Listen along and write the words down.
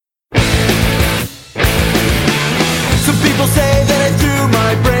People say that I threw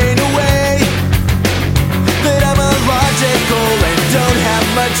my brain away, that I'm illogical and don't have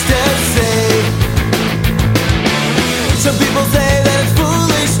much to say. Some people say that it's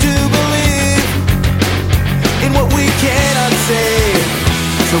foolish to believe in what we cannot say.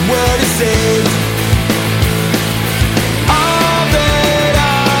 Some world is saved. All that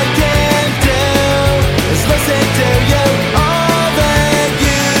I can do is listen to you. All that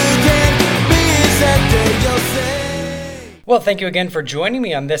you can be is that you'll say. Well, thank you again for joining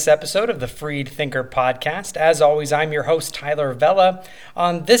me on this episode of the Freed Thinker Podcast. As always, I'm your host, Tyler Vella.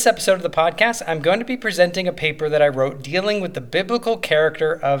 On this episode of the podcast, I'm going to be presenting a paper that I wrote dealing with the biblical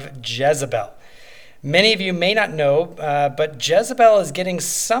character of Jezebel. Many of you may not know, but Jezebel is getting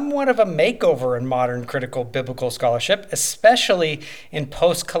somewhat of a makeover in modern critical biblical scholarship, especially in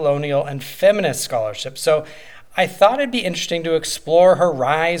post-colonial and feminist scholarship. So I thought it'd be interesting to explore her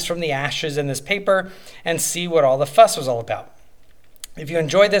rise from the ashes in this paper and see what all the fuss was all about. If you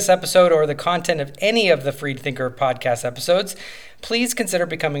enjoyed this episode or the content of any of the Freed Thinker podcast episodes, please consider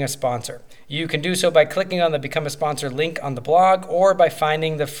becoming a sponsor. You can do so by clicking on the Become a Sponsor link on the blog or by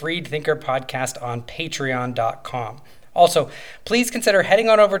finding the Freed Thinker podcast on patreon.com. Also, please consider heading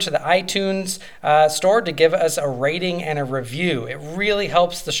on over to the iTunes store to give us a rating and a review. It really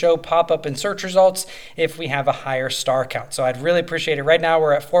helps the show pop up in search results if we have a higher star count. So I'd really appreciate it. Right now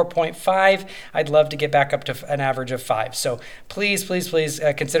we're at 4.5. I'd love to get back up to an average of 5. So please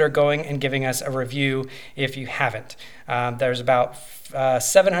consider going and giving us a review if you haven't. There's about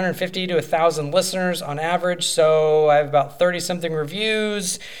 750 to 1,000 listeners on average, so I have about 30-something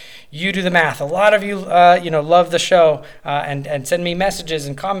reviews. You do the math. A lot of you, love the show and send me messages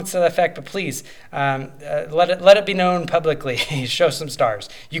and comments to that effect. But please, let it be known publicly. Show some stars.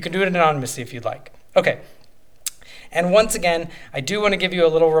 You can do it anonymously if you'd like. Okay. And once again, I do want to give you a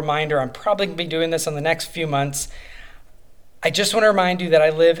little reminder. I'm probably going to be doing this on the next few months. I just want to remind you that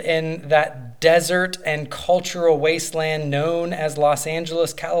I live in that desert and cultural wasteland known as Los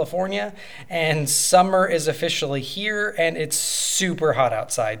Angeles, California, and summer is officially here and it's super hot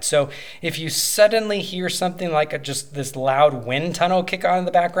outside. So if you suddenly hear something like just this loud wind tunnel kick on in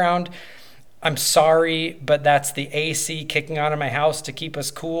the background, I'm sorry, but that's the AC kicking on in my house to keep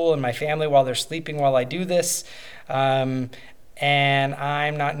us cool and my family while they're sleeping while I do this. And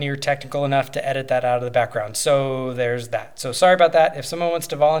I'm not near technical enough to edit that out of the background. So there's that. So sorry about that. If someone wants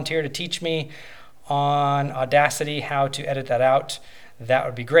to volunteer to teach me on Audacity how to edit that out, that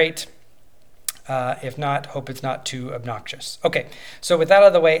would be great. If not, hope it's not too obnoxious. Okay, so with that out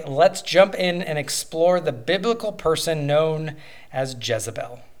of the way, let's jump in and explore the biblical person known as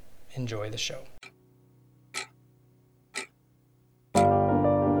Jezebel. Enjoy the show.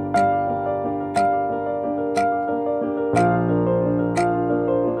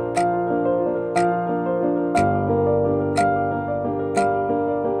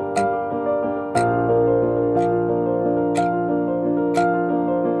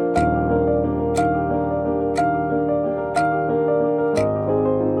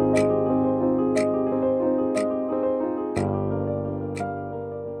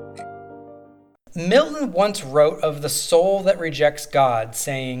 Milton once wrote of the soul that rejects God,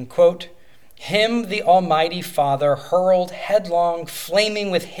 saying, quote, "Him the Almighty Father hurled headlong, flaming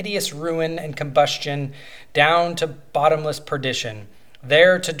with hideous ruin and combustion, down to bottomless perdition,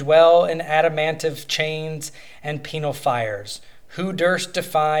 there to dwell in adamantive chains and penal fires. Who durst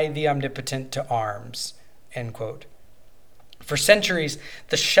defy the Omnipotent to arms?" End quote. For centuries,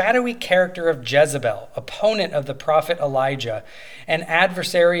 the shadowy character of Jezebel, opponent of the prophet Elijah, and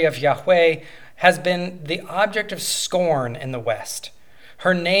adversary of Yahweh, has been the object of scorn in the West.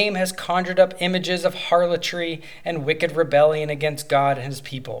 Her name has conjured up images of harlotry and wicked rebellion against God and his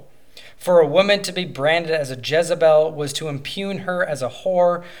people. For a woman to be branded as a Jezebel was to impugn her as a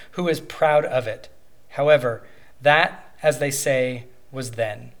whore who is proud of it. However, that, as they say, was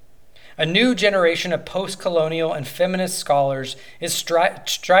then. A new generation of post-colonial and feminist scholars is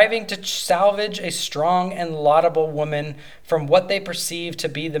striving to salvage a strong and laudable woman from what they perceive to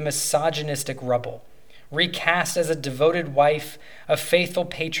be the misogynistic rubble. Recast as a devoted wife, a faithful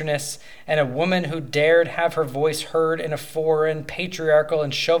patroness, and a woman who dared have her voice heard in a foreign, patriarchal,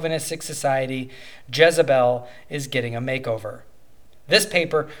 and chauvinistic society, Jezebel is getting a makeover. This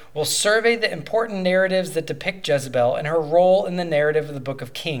paper will survey the important narratives that depict Jezebel and her role in the narrative of the Book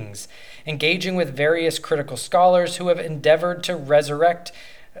of Kings, engaging with various critical scholars who have endeavored to resurrect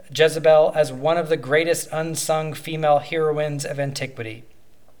Jezebel as one of the greatest unsung female heroines of antiquity.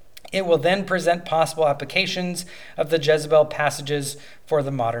 It will then present possible applications of the Jezebel passages for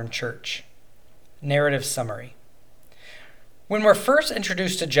the modern church. Narrative summary. When we're first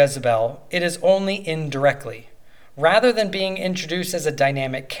introduced to Jezebel, it is only indirectly. Rather than being introduced as a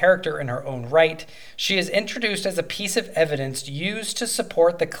dynamic character in her own right, she is introduced as a piece of evidence used to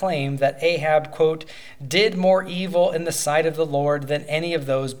support the claim that Ahab, quote, did more evil in the sight of the Lord than any of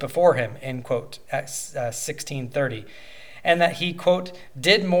those before him, end quote, at 1630. And that he, quote,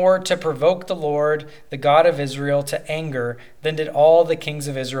 did more to provoke the Lord, the God of Israel, to anger than did all the kings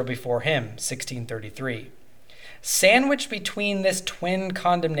of Israel before him, 1633. Sandwiched between this twin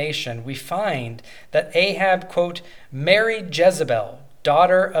condemnation, we find that Ahab, quote, married Jezebel,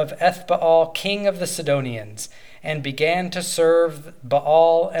 daughter of Ethbaal, king of the Sidonians, and began to serve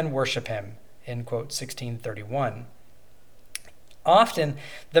Baal and worship him, end quote, 1631. Often,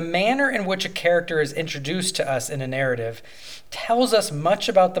 the manner in which a character is introduced to us in a narrative tells us much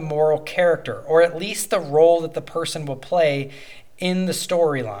about the moral character, or at least the role that the person will play in the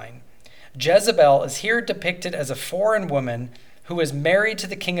storyline. Jezebel is here depicted as a foreign woman who is married to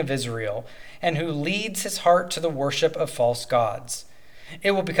the king of Israel and who leads his heart to the worship of false gods.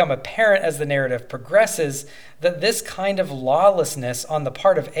 It will become apparent as the narrative progresses that this kind of lawlessness on the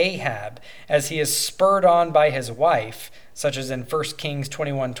part of Ahab, as he is spurred on by his wife, such as in 1 Kings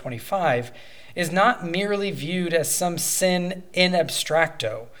 21:25, is not merely viewed as some sin in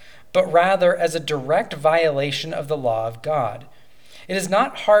abstracto, but rather as a direct violation of the law of God. It is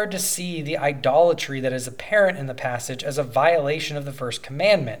not hard to see the idolatry that is apparent in the passage as a violation of the first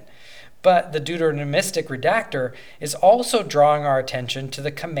commandment, but the Deuteronomistic redactor is also drawing our attention to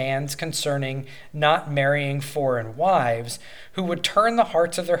the commands concerning not marrying foreign wives who would turn the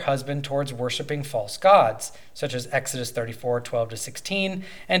hearts of their husband towards worshiping false gods, such as Exodus 34:12-16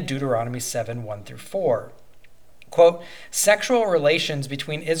 and Deuteronomy 7:1-4. Quote, sexual relations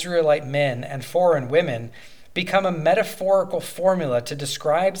between Israelite men and foreign women become a metaphorical formula to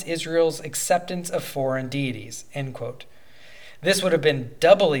describe Israel's acceptance of foreign deities, end quote. This would have been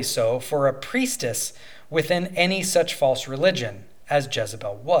doubly so for a priestess within any such false religion, as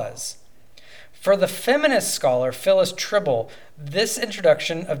Jezebel was. For the feminist scholar Phyllis Tribble, this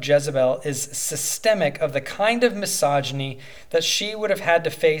introduction of Jezebel is systemic of the kind of misogyny that she would have had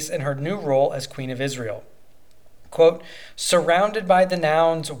to face in her new role as Queen of Israel. Quote, surrounded by the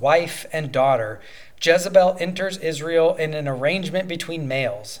nouns wife and daughter, Jezebel enters Israel in an arrangement between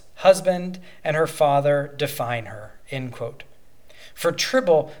males. Husband and her father define her, end quote. For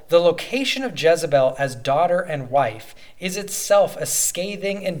Tribble, the location of Jezebel as daughter and wife is itself a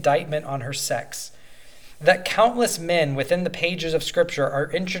scathing indictment on her sex. That countless men within the pages of Scripture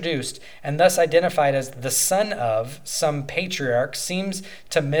are introduced and thus identified as the son of some patriarch seems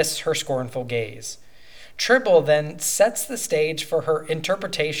to miss her scornful gaze. Tribble then sets the stage for her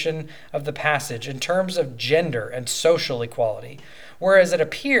interpretation of the passage in terms of gender and social equality, whereas it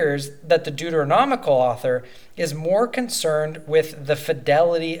appears that the Deuteronomical author is more concerned with the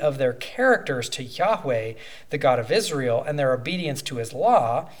fidelity of their characters to Yahweh, the God of Israel, and their obedience to his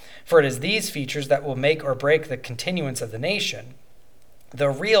law, for it is these features that will make or break the continuance of the nation.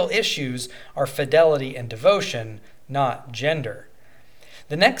 The real issues are fidelity and devotion, not gender.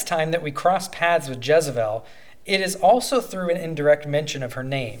 The next time that we cross paths with Jezebel, it is also through an indirect mention of her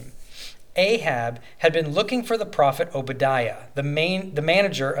name. Ahab had been looking for the prophet Obadiah, the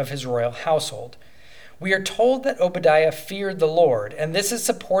manager of his royal household. We are told that Obadiah feared the Lord, and this is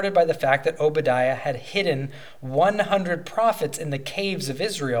supported by the fact that Obadiah had hidden 100 prophets in the caves of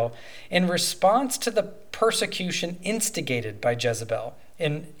Israel in response to the persecution instigated by Jezebel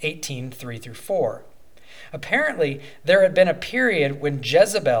in 18:3-4. Apparently, there had been a period when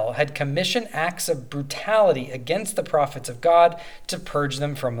Jezebel had commissioned acts of brutality against the prophets of God to purge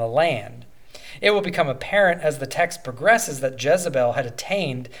them from the land. It will become apparent as the text progresses that Jezebel had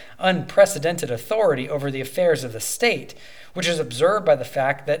attained unprecedented authority over the affairs of the state, which is observed by the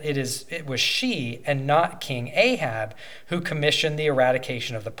fact that it was she and not King Ahab who commissioned the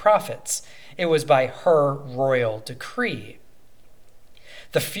eradication of the prophets. It was by her royal decree.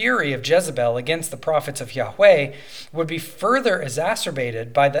 The fury of Jezebel against the prophets of Yahweh would be further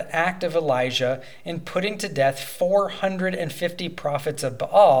exacerbated by the act of Elijah in putting to death 450 prophets of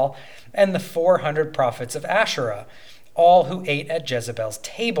Baal and the 400 prophets of Asherah, all who ate at Jezebel's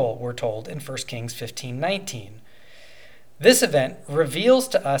table, we're told in 1 Kings 15:19. This event reveals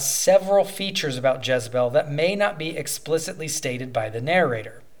to us several features about Jezebel that may not be explicitly stated by the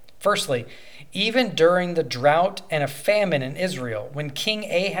narrator. Firstly, even during the drought and a famine in Israel, when King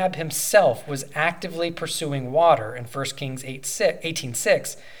Ahab himself was actively pursuing water in 1 Kings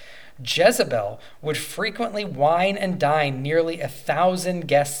 18:6, Jezebel would frequently wine and dine nearly 1,000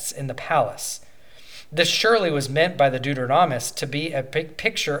 guests in the palace. This surely was meant by the Deuteronomists to be a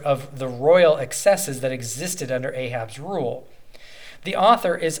picture of the royal excesses that existed under Ahab's rule. The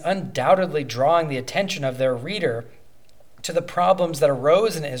author is undoubtedly drawing the attention of their reader to the problems that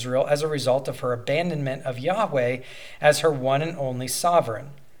arose in Israel as a result of her abandonment of Yahweh as her one and only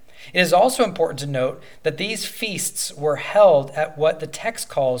sovereign. It is also important to note that these feasts were held at what the text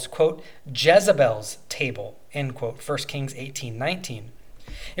calls, quote, Jezebel's table, end quote, 1 Kings 18:19.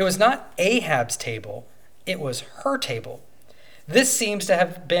 It was not Ahab's table, it was her table. This seems to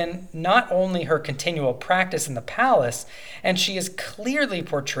have been not only her continual practice in the palace, and she is clearly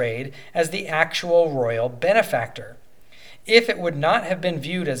portrayed as the actual royal benefactor. If it would not have been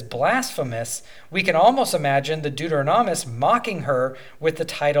viewed as blasphemous, we can almost imagine the Deuteronomist mocking her with the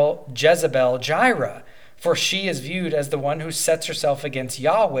title Jezebel Jireh, for she is viewed as the one who sets herself against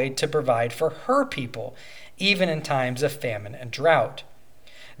Yahweh to provide for her people, even in times of famine and drought.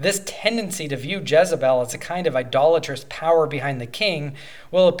 This tendency to view Jezebel as a kind of idolatrous power behind the king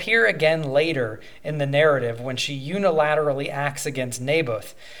will appear again later in the narrative when she unilaterally acts against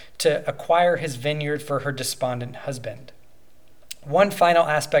Naboth to acquire his vineyard for her despondent husband. One final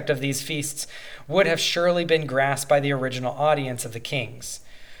aspect of these feasts would have surely been grasped by the original audience of the kings.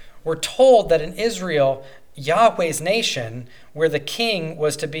 We're told that in Israel, Yahweh's nation, where the king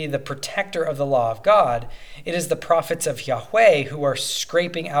was to be the protector of the law of God, it is the prophets of Yahweh who are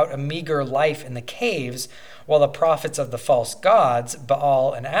scraping out a meager life in the caves, while the prophets of the false gods,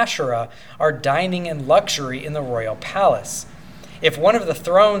 Baal and Asherah, are dining in luxury in the royal palace. If one of the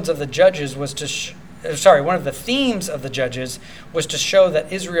themes of the judges was to show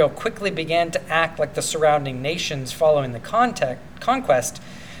that Israel quickly began to act like the surrounding nations following the conquest,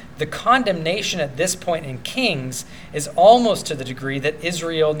 the condemnation at this point in Kings is almost to the degree that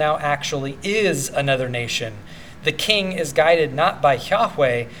Israel now actually is another nation. The king is guided not by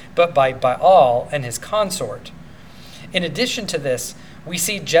Yahweh, but by Baal and his consort. In addition to this, we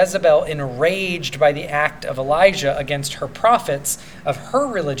see Jezebel enraged by the act of Elijah against her prophets of her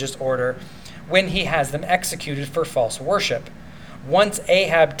religious order when he has them executed for false worship. Once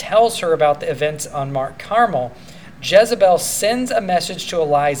Ahab tells her about the events on Mount Carmel, Jezebel sends a message to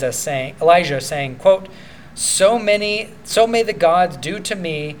Elijah saying, quote, So may the gods do to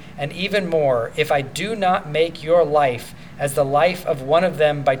me, and even more, if I do not make your life as the life of one of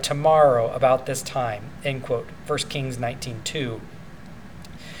them by tomorrow about this time, end quote, 1 Kings 19:2.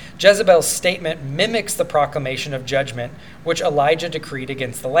 Jezebel's statement mimics the proclamation of judgment which Elijah decreed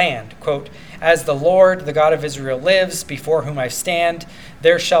against the land. Quote, As the Lord, the God of Israel, lives, before whom I stand,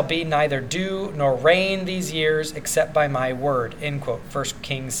 there shall be neither dew nor rain these years except by my word. End quote, 1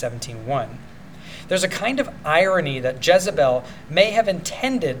 Kings 17:1. There's a kind of irony that Jezebel may have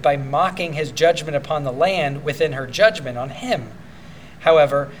intended by mocking his judgment upon the land within her judgment on him.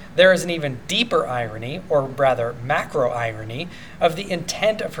 However, there is an even deeper irony, or rather macro-irony, of the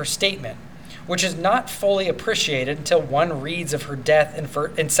intent of her statement, which is not fully appreciated until one reads of her death in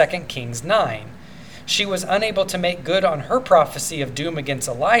 2 Kings 9. She was unable to make good on her prophecy of doom against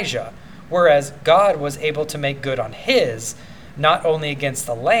Elijah, whereas God was able to make good on his, not only against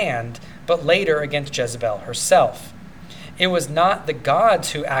the land, but later against Jezebel herself. It was not the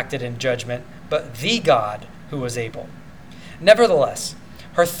gods who acted in judgment, but the God who was able. Nevertheless,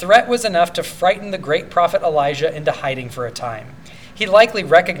 her threat was enough to frighten the great prophet Elijah into hiding for a time. He likely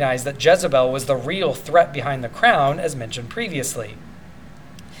recognized that Jezebel was the real threat behind the crown, as mentioned previously.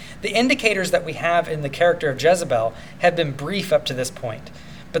 The indicators that we have in the character of Jezebel have been brief up to this point,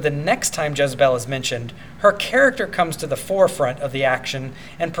 but the next time Jezebel is mentioned, her character comes to the forefront of the action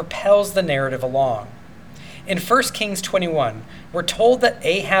and propels the narrative along. In 1 Kings 21, we're told that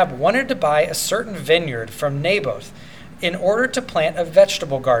Ahab wanted to buy a certain vineyard from Naboth in order to plant a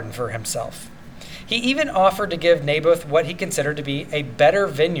vegetable garden for himself. He even offered to give Naboth what he considered to be a better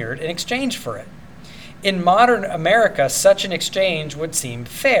vineyard in exchange for it. In modern America, such an exchange would seem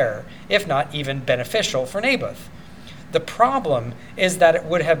fair, if not even beneficial for Naboth. The problem is that it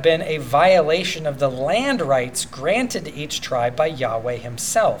would have been a violation of the land rights granted to each tribe by Yahweh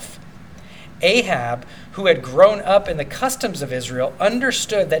himself. Ahab, who had grown up in the customs of Israel,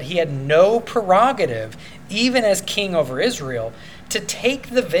 understood that he had no prerogative, even as king over Israel, to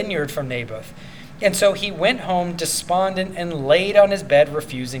take the vineyard from Naboth, and so he went home despondent and laid on his bed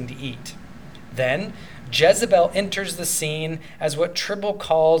refusing to eat. Then Jezebel enters the scene as what Tribble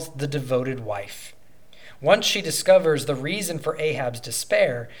calls the devoted wife. Once she discovers the reason for Ahab's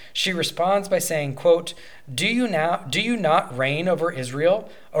despair, she responds by saying, quote, Do you not reign over Israel?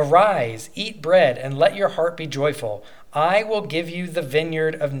 Arise, eat bread, and let your heart be joyful. I will give you the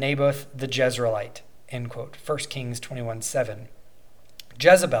vineyard of Naboth the Jezreelite. End quote. 1 Kings 21:7.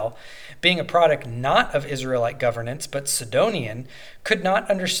 Jezebel, being a product not of Israelite governance but Sidonian, could not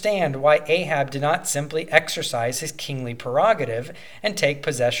understand why Ahab did not simply exercise his kingly prerogative and take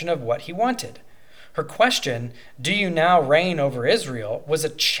possession of what he wanted. Her question, "Do you now reign over Israel?" was a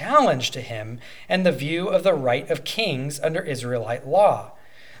challenge to him and the view of the right of kings under Israelite law.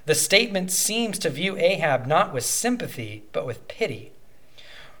 The statement seems to view Ahab not with sympathy, but with pity.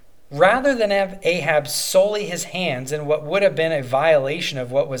 Rather than have Ahab sully his hands in what would have been a violation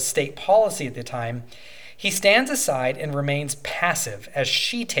of what was state policy at the time, he stands aside and remains passive as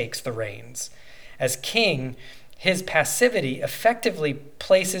she takes the reins. As king, his passivity effectively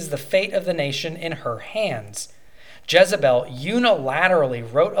places the fate of the nation in her hands. Jezebel unilaterally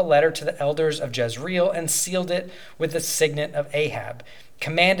wrote a letter to the elders of Jezreel and sealed it with the signet of Ahab,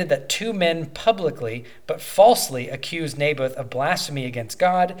 commanded that 2 men publicly but falsely accuse Naboth of blasphemy against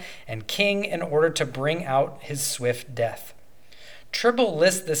God and king in order to bring out his swift death. Tribble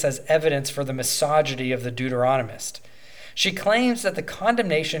lists this as evidence for the misogyny of the Deuteronomist. She claims that the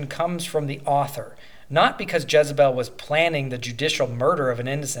condemnation comes from the author, not because Jezebel was planning the judicial murder of an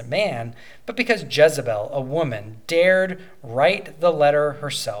innocent man, but because Jezebel, a woman, dared write the letter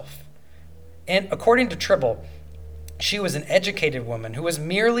herself. And according to Tribble, she was an educated woman who was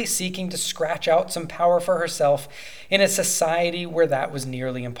merely seeking to scratch out some power for herself in a society where that was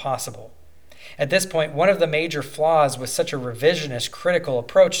nearly impossible. At this point, one of the major flaws with such a revisionist, critical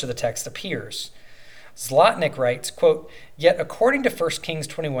approach to the text appears. Zlotnick writes, quote, "Yet according to 1 Kings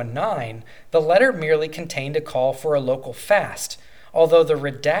 21:9, the letter merely contained a call for a local fast, although the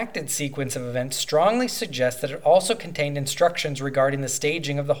redacted sequence of events strongly suggests that it also contained instructions regarding the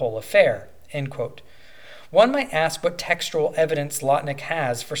staging of the whole affair." End quote. One might ask what textual evidence Zlotnick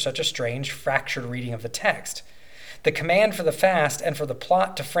has for such a strange, fractured reading of the text. The command for the fast and for the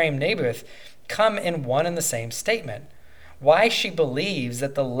plot to frame Naboth come in one and the same statement. Why she believes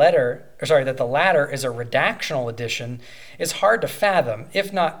that the latter is a redactional addition is hard to fathom,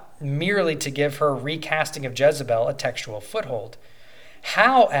 if not merely to give her recasting of Jezebel a textual foothold.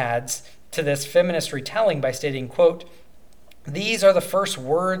 Howe adds to this feminist retelling by stating, quote, "These are the first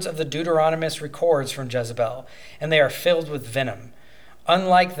words of the Deuteronomist records from Jezebel, and they are filled with venom.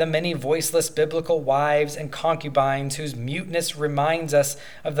 Unlike the many voiceless biblical wives and concubines whose muteness reminds us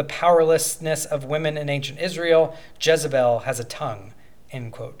of the powerlessness of women in ancient Israel, Jezebel has a tongue."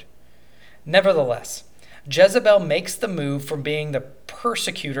 End quote. Nevertheless, Jezebel makes the move from being the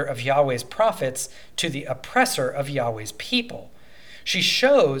persecutor of Yahweh's prophets to the oppressor of Yahweh's people. She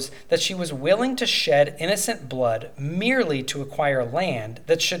shows that she was willing to shed innocent blood merely to acquire land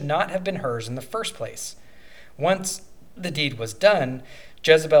that should not have been hers in the first place. Once the deed was done,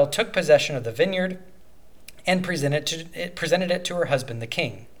 Jezebel took possession of the vineyard and presented it to her husband, the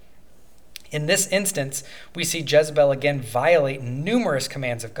king. In this instance, we see Jezebel again violate numerous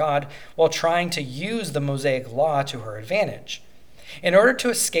commands of God while trying to use the Mosaic law to her advantage. In order to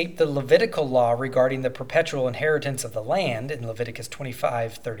escape the Levitical law regarding the perpetual inheritance of the land in Leviticus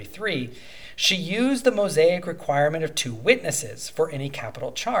 25:33, she used the Mosaic requirement of 2 witnesses for any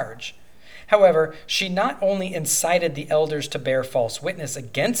capital charge. However, she not only incited the elders to bear false witness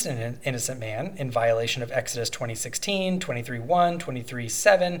against an innocent man in violation of Exodus 20:16, 23:1,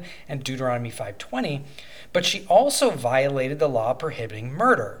 23:7, and Deuteronomy 5:20, but she also violated the law prohibiting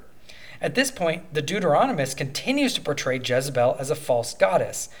murder. At this point, the Deuteronomist continues to portray Jezebel as a false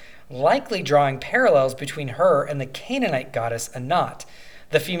goddess, likely drawing parallels between her and the Canaanite goddess Anat,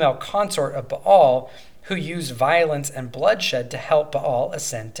 the female consort of Baal, who used violence and bloodshed to help Baal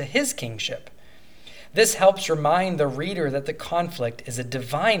ascend to his kingship. This helps remind the reader that the conflict is a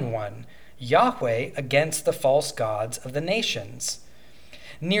divine one, Yahweh against the false gods of the nations.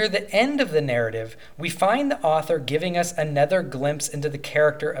 Near the end of the narrative, we find the author giving us another glimpse into the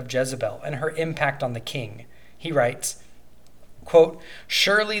character of Jezebel and her impact on the king. He writes, quote,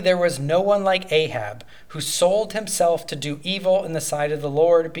 "Surely there was no one like Ahab, who sold himself to do evil in the sight of the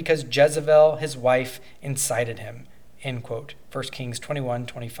Lord because Jezebel, his wife, incited him." End quote. 1 Kings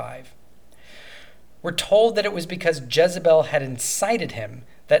 21:25. We're told that it was because Jezebel had incited him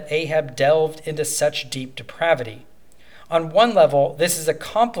that Ahab delved into such deep depravity. On one level, this is a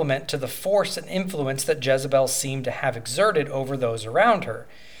compliment to the force and influence that Jezebel seemed to have exerted over those around her.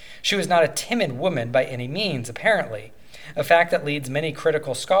 She was not a timid woman by any means, apparently, a fact that leads many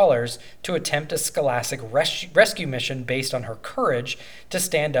critical scholars to attempt a scholastic rescue mission based on her courage to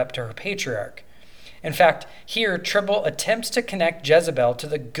stand up to her patriarch. In fact, here Tribble attempts to connect Jezebel to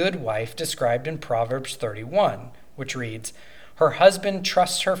the good wife described in Proverbs 31, which reads, "Her husband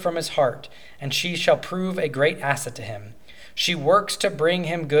trusts her from his heart, and she shall prove a great asset to him. She works to bring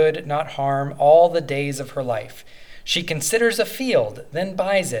him good, not harm, all the days of her life. She considers a field, then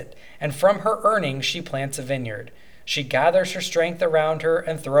buys it, and from her earnings she plants a vineyard. She gathers her strength around her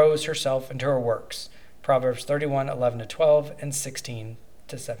and throws herself into her works." Proverbs 31:11-12 and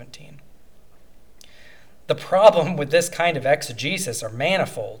 16-17. The problem with this kind of exegesis are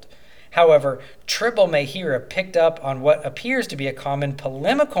manifold. However, Tribble may here have picked up on what appears to be a common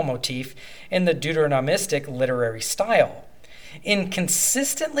polemical motif in the Deuteronomistic literary style. In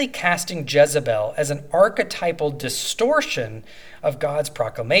consistently casting Jezebel as an archetypal distortion of God's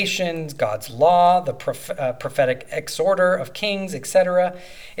proclamations, God's law, the prophetic exhorter of kings, etc.,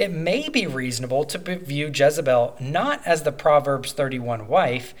 it may be reasonable to view Jezebel not as the Proverbs 31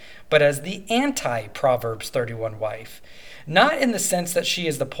 wife, but as the anti-Proverbs 31 wife. Not in the sense that she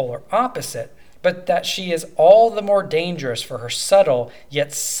is the polar opposite, but that she is all the more dangerous for her subtle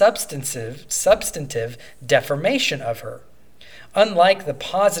yet substantive deformation of her. Unlike the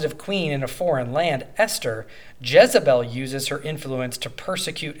positive queen in a foreign land, Esther, Jezebel uses her influence to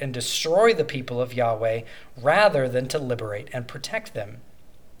persecute and destroy the people of Yahweh rather than to liberate and protect them.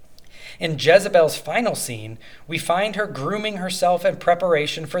 In Jezebel's final scene, we find her grooming herself in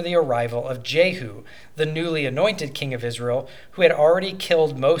preparation for the arrival of Jehu, the newly anointed king of Israel, who had already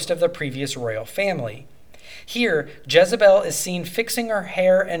killed most of the previous royal family. Here, Jezebel is seen fixing her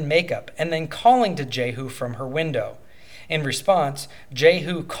hair and makeup and then calling to Jehu from her window. In response,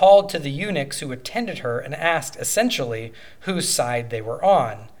 Jehu called to the eunuchs who attended her and asked, essentially, whose side they were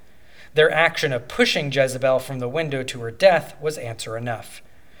on. Their action of pushing Jezebel from the window to her death was answer enough.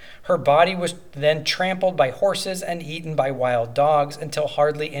 Her body was then trampled by horses and eaten by wild dogs until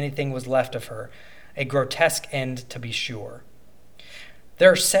hardly anything was left of her, a grotesque end to be sure.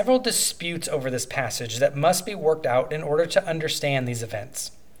 There are several disputes over this passage that must be worked out in order to understand these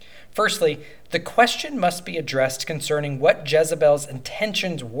events. Firstly, the question must be addressed concerning what Jezebel's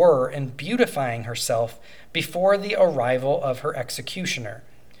intentions were in beautifying herself before the arrival of her executioner.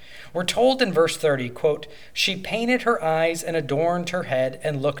 We're told in verse 30, quote, "She painted her eyes and adorned her head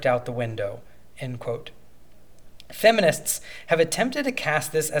and looked out the window," end quote. Feminists have attempted to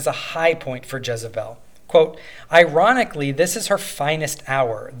cast this as a high point for Jezebel. Quote, "Ironically, this is her finest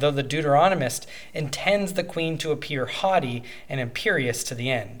hour, though the Deuteronomist intends the queen to appear haughty and imperious to the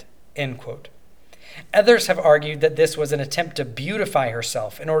end," end quote. Others have argued that this was an attempt to beautify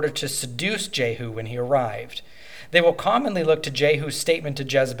herself in order to seduce Jehu when he arrived. They will commonly look to Jehu's statement to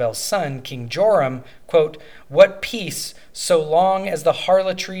Jezebel's son, King Joram, quote, "What peace, so long as the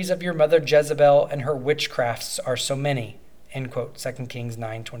harlotries of your mother Jezebel and her witchcrafts are so many," end quote, 2 Kings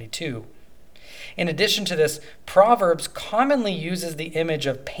 9:22. In addition to this, Proverbs commonly uses the image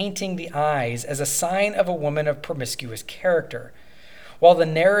of painting the eyes as a sign of a woman of promiscuous character. While the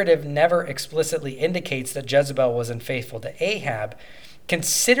narrative never explicitly indicates that Jezebel was unfaithful to Ahab,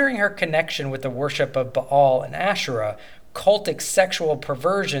 considering her connection with the worship of Baal and Asherah, cultic sexual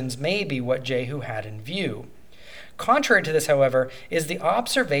perversions may be what Jehu had in view. Contrary to this, however, is the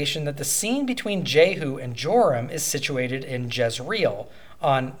observation that the scene between Jehu and Joram is situated in Jezreel,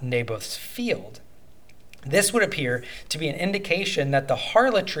 on Naboth's field. This would appear to be an indication that the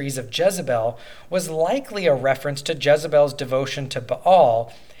harlotries of Jezebel was likely a reference to Jezebel's devotion to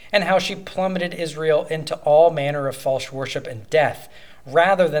Baal and how she plummeted Israel into all manner of false worship and death,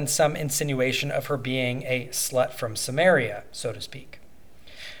 rather than some insinuation of her being a slut from Samaria, so to speak.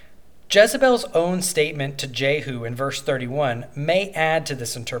 Jezebel's own statement to Jehu in verse 31 may add to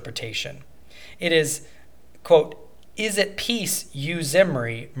this interpretation. It is, quote, "Is it peace, you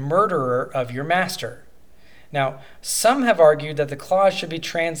Zimri, murderer of your master?" Now, some have argued that the clause should be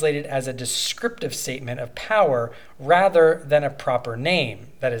translated as a descriptive statement of power rather than a proper name,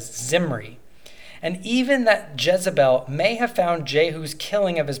 that is, Zimri. And even that Jezebel may have found Jehu's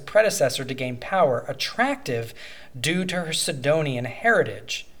killing of his predecessor to gain power attractive due to her Sidonian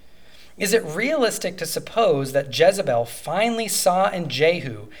heritage. Is it realistic to suppose that Jezebel finally saw in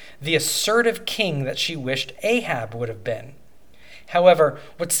Jehu the assertive king that she wished Ahab would have been? However,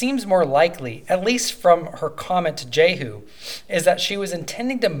 what seems more likely, at least from her comment to Jehu, is that she was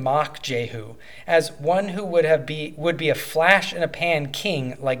intending to mock Jehu as one who would be a flash in a pan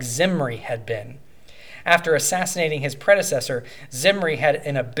king like Zimri had been. After assassinating his predecessor, Zimri had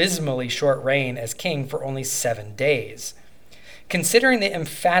an abysmally short reign as king for only 7 days. Considering the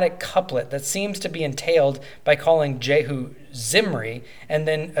emphatic couplet that seems to be entailed by calling Jehu Zimri and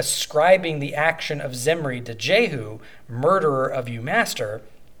then ascribing the action of Zimri to Jehu, murderer of you master,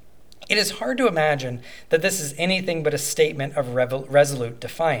 it is hard to imagine that this is anything but a statement of resolute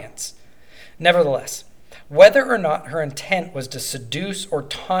defiance. Nevertheless, whether or not her intent was to seduce or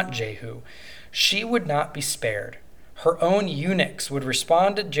taunt Jehu, she would not be spared. Her own eunuchs would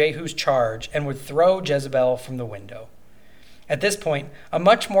respond to Jehu's charge and would throw Jezebel from the window. At this point, a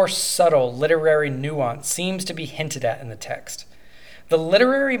much more subtle literary nuance seems to be hinted at in the text. The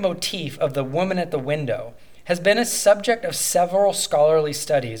literary motif of the woman at the window, has been a subject of several scholarly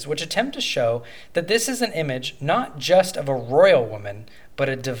studies which attempt to show that this is an image not just of a royal woman, but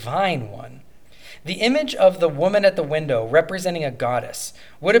a divine one. The image of the woman at the window representing a goddess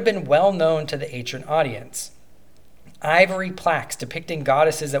would have been well known to the ancient audience. Ivory plaques depicting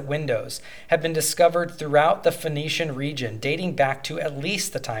goddesses at windows have been discovered throughout the Phoenician region dating back to at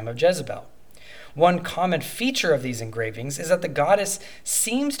least the time of Jezebel. One common feature of these engravings is that the goddess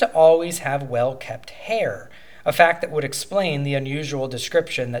seems to always have well-kept hair, a fact that would explain the unusual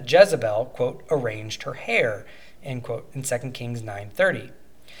description that Jezebel, quote, arranged her hair, end quote, in 2 Kings 9:30.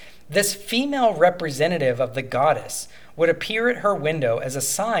 This female representative of the goddess would appear at her window as a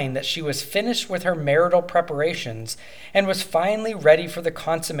sign that she was finished with her marital preparations and was finally ready for the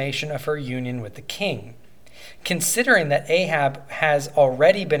consummation of her union with the king. Considering that Ahab has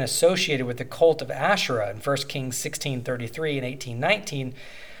already been associated with the cult of Asherah in 1 Kings 16:33 and 18:19,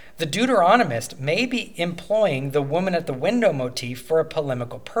 the Deuteronomist may be employing the woman at the window motif for a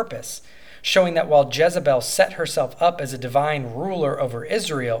polemical purpose, showing that while Jezebel set herself up as a divine ruler over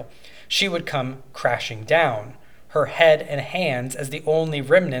Israel, she would come crashing down, her head and hands as the only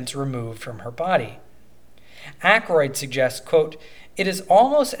remnants removed from her body. Ackroyd suggests, quote, "It is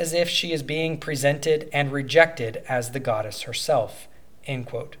almost as if she is being presented and rejected as the goddess herself," end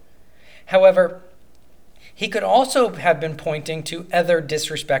quote. However, he could also have been pointing to other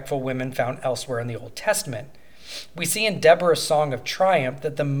disrespectful women found elsewhere in the Old Testament. We see in Deborah's Song of Triumph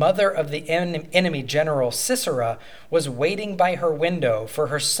that the mother of the enemy general Sisera was waiting by her window for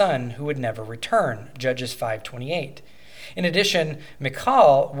her son who would never return, Judges 5:28. In addition,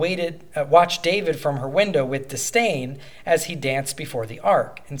 Michal watched David from her window with disdain as he danced before the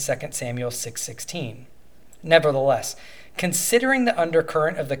ark in 2 Samuel 6:16. Nevertheless, considering the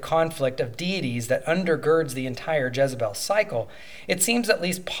undercurrent of the conflict of deities that undergirds the entire Jezebel cycle, it seems at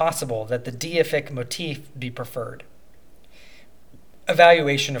least possible that the deific motif be preferred.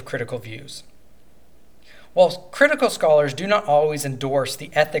 Evaluation of critical views. While critical scholars do not always endorse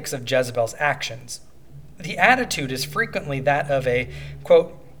the ethics of Jezebel's actions, the attitude is frequently that of a,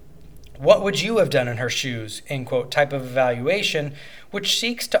 quote, "what would you have done in her shoes," end quote, type of evaluation, which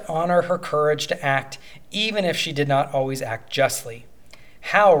seeks to honor her courage to act even if she did not always act justly.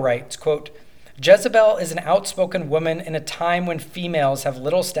 Howe writes, quote, "Jezebel is an outspoken woman in a time when females have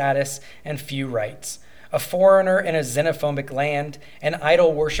little status and few rights. A foreigner in a xenophobic land, an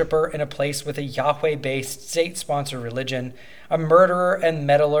idol worshiper in a place with a Yahweh-based state-sponsored religion, a murderer and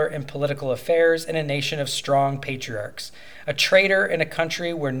meddler in political affairs in a nation of strong patriarchs, a traitor in a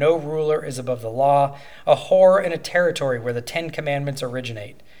country where no ruler is above the law, a whore in a territory where the Ten Commandments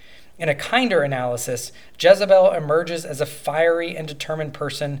originate. In a kinder analysis, Jezebel emerges as a fiery and determined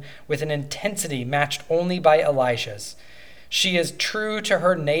person with an intensity matched only by Elijah's. She is true to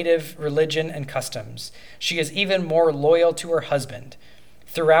her native religion and customs. She is even more loyal to her husband.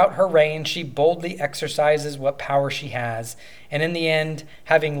 Throughout her reign, she boldly exercises what power she has, and in the end,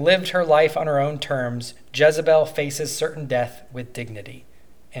 having lived her life on her own terms, Jezebel faces certain death with dignity."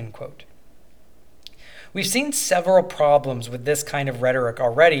 End quote. We've seen several problems with this kind of rhetoric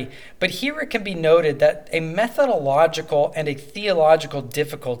already, but here it can be noted that a methodological and a theological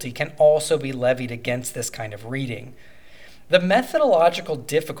difficulty can also be levied against this kind of reading. The methodological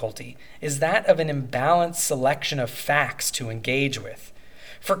difficulty is that of an imbalanced selection of facts to engage with.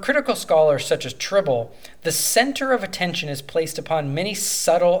 For critical scholars such as Tribble, the center of attention is placed upon many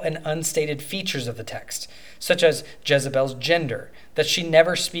subtle and unstated features of the text, such as Jezebel's gender, that she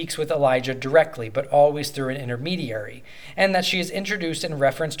never speaks with Elijah directly but always through an intermediary, and that she is introduced in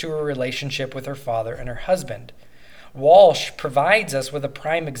reference to her relationship with her father and her husband. Walsh provides us with a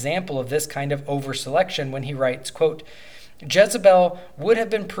prime example of this kind of over-selection when he writes, quote, "Jezebel would have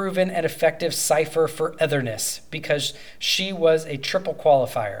been proven an effective cipher for otherness because she was a triple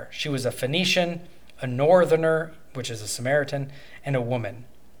qualifier. She was a Phoenician, a northerner, which is a Samaritan, and a woman,"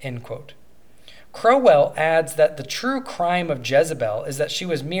 end quote. Crowell adds that the true crime of Jezebel is that she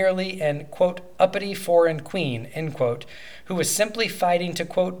was merely an, quote, "uppity foreign queen," end quote, who was simply fighting to,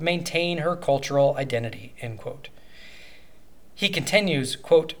 quote, "maintain her cultural identity," end quote. He continues,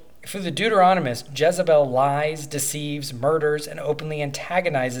 quote, "For the Deuteronomist, Jezebel lies, deceives, murders, and openly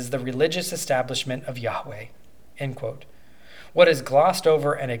antagonizes the religious establishment of Yahweh," end quote. What is glossed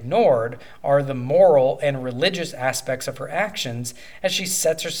over and ignored are the moral and religious aspects of her actions as she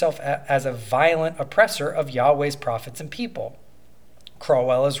sets herself as a violent oppressor of Yahweh's prophets and people.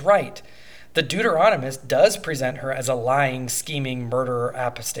 Crowell is right. The Deuteronomist does present her as a lying, scheming murderer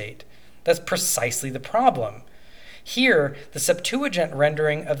apostate. That's precisely the problem. Here, the Septuagint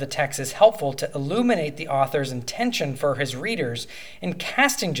rendering of the text is helpful to illuminate the author's intention for his readers in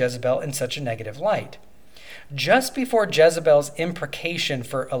casting Jezebel in such a negative light. Just before Jezebel's imprecation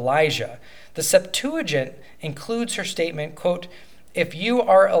for Elijah, the Septuagint includes her statement, quote, "If you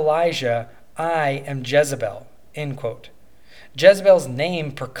are Elijah, I am Jezebel," end quote. Jezebel's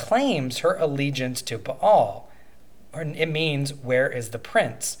name proclaims her allegiance to Baal. It means, "Where is the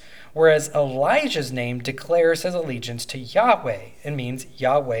prince?" Whereas Elijah's name declares his allegiance to Yahweh. It means,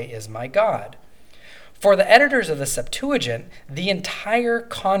 "Yahweh is my God." For the editors of the Septuagint, the entire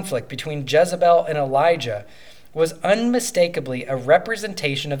conflict between Jezebel and Elijah was unmistakably a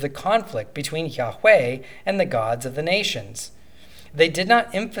representation of the conflict between Yahweh and the gods of the nations. They did not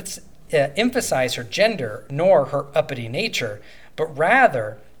emphasize her gender nor her uppity nature, but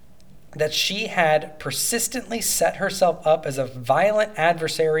rather that she had persistently set herself up as a violent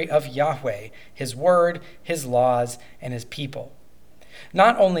adversary of Yahweh, his word, his laws, and his people.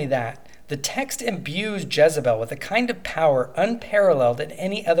 Not only that, the text imbues Jezebel with a kind of power unparalleled in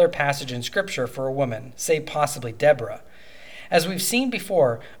any other passage in Scripture for a woman, say possibly Deborah. As we've seen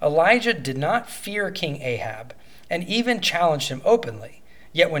before, Elijah did not fear King Ahab and even challenged him openly.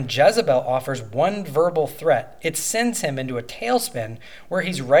 Yet when Jezebel offers one verbal threat, it sends him into a tailspin where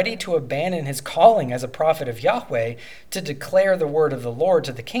he's ready to abandon his calling as a prophet of Yahweh to declare the word of the Lord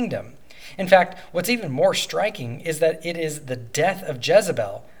to the kingdom. In fact, what's even more striking is that it is the death of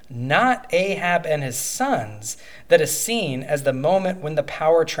Jezebel, not Ahab and his sons, that is seen as the moment when the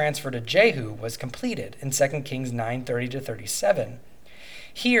power transfer to Jehu was completed in 2 Kings 9:30-37.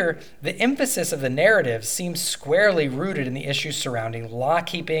 Here, the emphasis of the narrative seems squarely rooted in the issues surrounding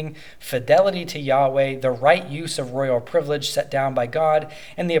law-keeping, fidelity to Yahweh, the right use of royal privilege set down by God,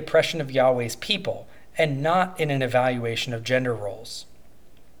 and the oppression of Yahweh's people, and not in an evaluation of gender roles.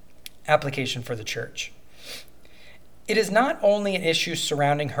 Application for the church. It is not only an issue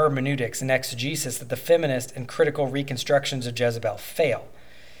surrounding hermeneutics and exegesis that the feminist and critical reconstructions of Jezebel fail.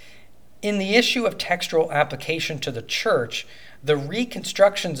 In the issue of textual application to the church, the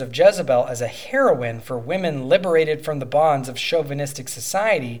reconstructions of Jezebel as a heroine for women liberated from the bonds of chauvinistic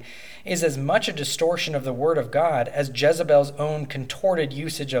society is as much a distortion of the Word of God as Jezebel's own contorted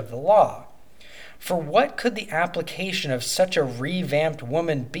usage of the law. For what could the application of such a revamped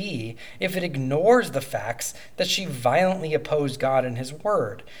woman be if it ignores the facts that she violently opposed God and his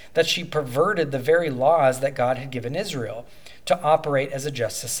word, that she perverted the very laws that God had given Israel to operate as a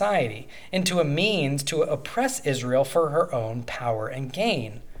just society, into a means to oppress Israel for her own power and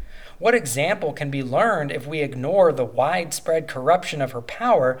gain? What example can be learned if we ignore the widespread corruption of her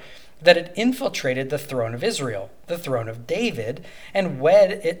power that had infiltrated the throne of Israel, the throne of David, and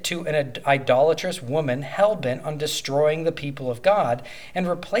wed it to an idolatrous woman hell-bent on destroying the people of God and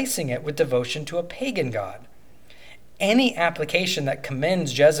replacing it with devotion to a pagan god? Any application that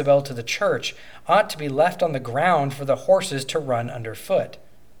commends Jezebel to the church ought to be left on the ground for the horses to run underfoot.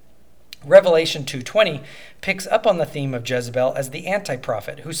 Revelation 2:20 picks up on the theme of Jezebel as the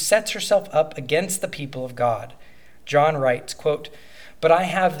anti-prophet who sets herself up against the people of God. John writes, quote, "But I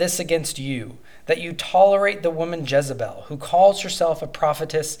have this against you, that you tolerate the woman Jezebel, who calls herself a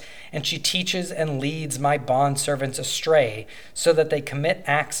prophetess, and she teaches and leads my bondservants astray, so that they commit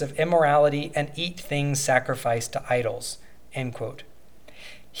acts of immorality and eat things sacrificed to idols." End quote.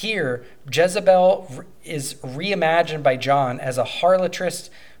 Here, Jezebel is reimagined by John as a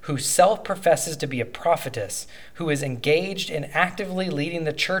harlotress who self-professes to be a prophetess, who is engaged in actively leading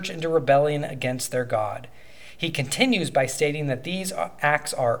the church into rebellion against their God. He continues by stating that these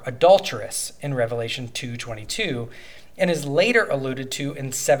acts are adulterous in Revelation 2:22, and is later alluded to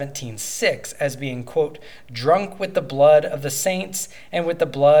in 17:6 as being, quote, "drunk with the blood of the saints and with the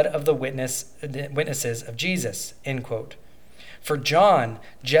blood of the witnesses of Jesus," end quote. For John,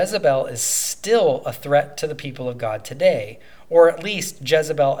 Jezebel is still a threat to the people of God today, or at least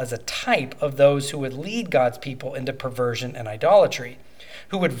Jezebel as a type of those who would lead God's people into perversion and idolatry,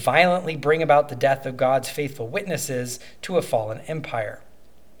 who would violently bring about the death of God's faithful witnesses to a fallen empire.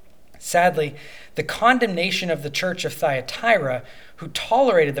 Sadly, the condemnation of the church of Thyatira, who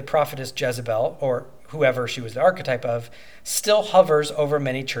tolerated the prophetess Jezebel, or whoever she was the archetype of, still hovers over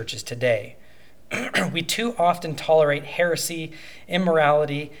many churches today. We too often tolerate heresy,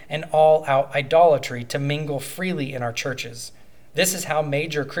 immorality, and all-out idolatry to mingle freely in our churches. This is how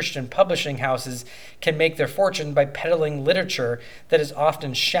major Christian publishing houses can make their fortune by peddling literature that is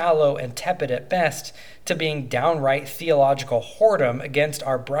often shallow and tepid at best to being downright theological whoredom against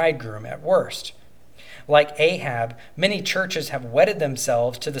our bridegroom at worst. Like Ahab, many churches have wedded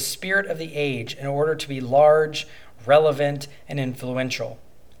themselves to the spirit of the age in order to be large, relevant, and influential.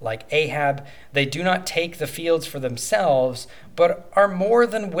 Like Ahab, they do not take the fields for themselves, but are more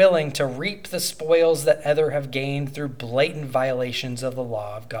than willing to reap the spoils that others have gained through blatant violations of the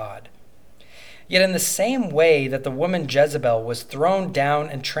law of God. Yet in the same way that the woman Jezebel was thrown down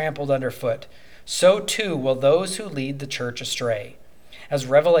and trampled underfoot, so too will those who lead the church astray. As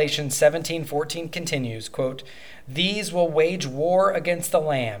Revelation 17:14 continues, quote, "These will wage war against the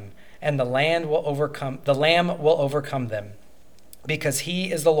Lamb, and the Lamb will overcome them, because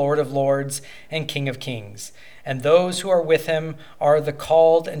he is the Lord of lords and King of kings, and those who are with him are the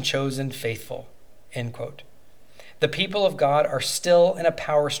called and chosen faithful." End quote. The people of God are still in a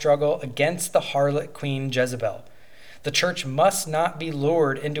power struggle against the harlot queen Jezebel. The church must not be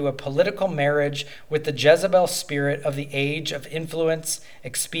lured into a political marriage with the Jezebel spirit of the age of influence,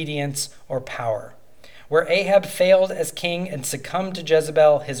 expedience, or power. Where Ahab failed as king and succumbed to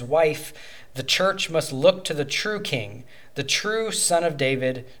Jezebel, his wife, the church must look to the true king, the true Son of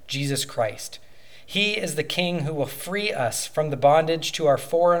David, Jesus Christ. He is the king who will free us from the bondage to our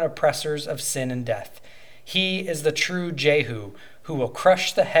foreign oppressors of sin and death. He is the true Jehu who will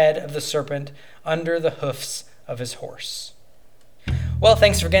crush the head of the serpent under the hoofs of his horse. Well,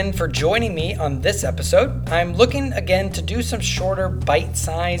 thanks again for joining me on this episode. I'm looking again to do some shorter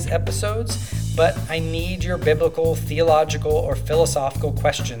bite-sized episodes, but I need your biblical, theological, or philosophical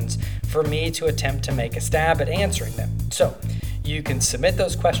questions for me to attempt to make a stab at answering them. So you can submit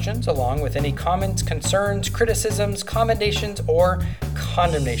those questions along with any comments, concerns, criticisms, commendations, or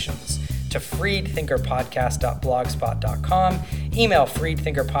condemnations to freedthinkerpodcast.blogspot.com, email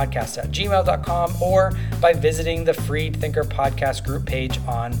freedthinkerpodcast@gmail.com, or by visiting the Freed Thinker Podcast group page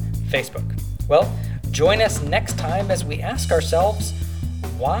on Facebook. Well, join us next time as we ask ourselves,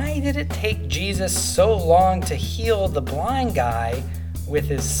 why did it take Jesus so long to heal the blind guy with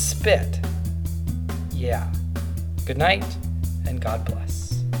his spit? Yeah. Good night, and God bless.